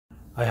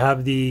I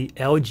have the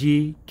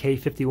LG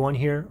K51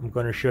 here. I'm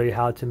going to show you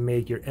how to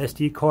make your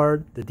SD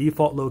card the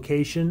default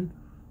location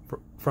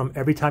from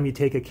every time you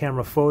take a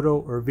camera photo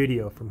or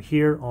video from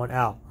here on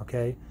out.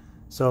 Okay,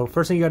 so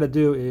first thing you got to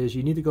do is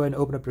you need to go ahead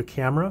and open up your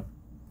camera.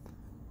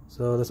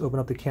 So let's open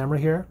up the camera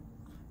here.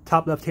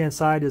 Top left hand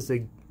side is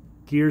the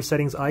gear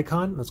settings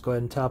icon. Let's go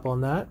ahead and tap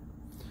on that,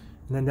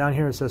 and then down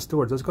here it says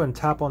storage. Let's go ahead and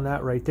tap on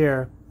that right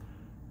there.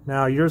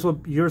 Now yours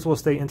will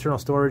stay internal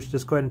storage.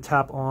 Just go ahead and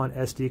tap on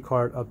SD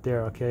card up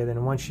there. Okay,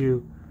 then once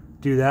you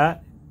do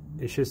that,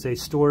 it should say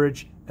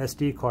storage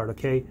SD card.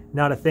 Okay,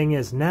 now the thing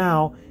is,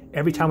 now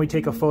every time we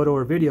take a photo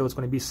or video, it's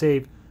going to be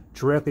saved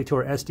directly to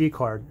our SD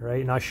card,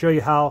 right? And I'll show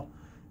you how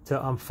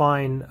to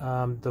find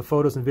the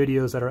photos and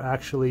videos that are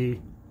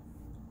actually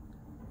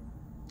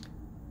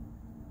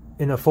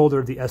in a folder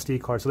of the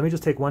SD card. So let me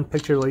just take one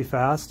picture really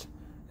fast,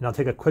 and I'll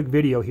take a quick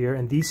video here,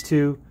 and these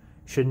two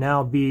should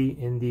now be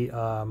in the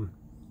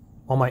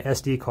on my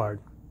SD card.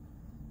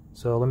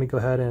 So let me go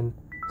ahead and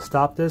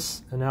stop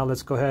this, and now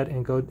let's go ahead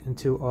and go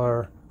into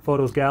our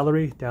photos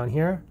gallery down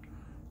here.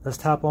 Let's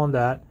tap on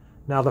that.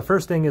 Now the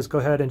first thing is go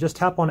ahead and just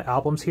tap on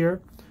albums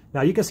here.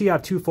 Now you can see I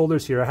have two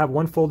folders here. I have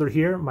one folder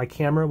here, my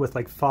camera, with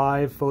like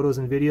 5 photos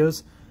and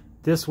videos.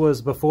 This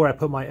was before I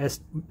put my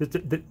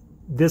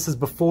this is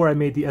before I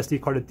made the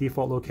SD card at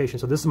default location.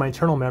 So this is my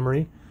internal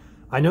memory.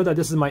 I know that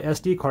this is my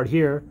SD card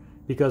here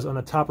because on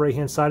the top right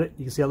hand side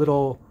you can see a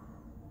little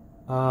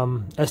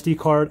SD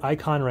card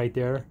icon right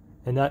there,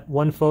 and that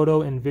one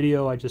photo and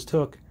video I just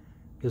took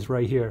is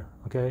right here.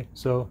 Okay,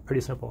 so pretty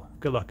simple.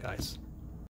 Good luck, guys.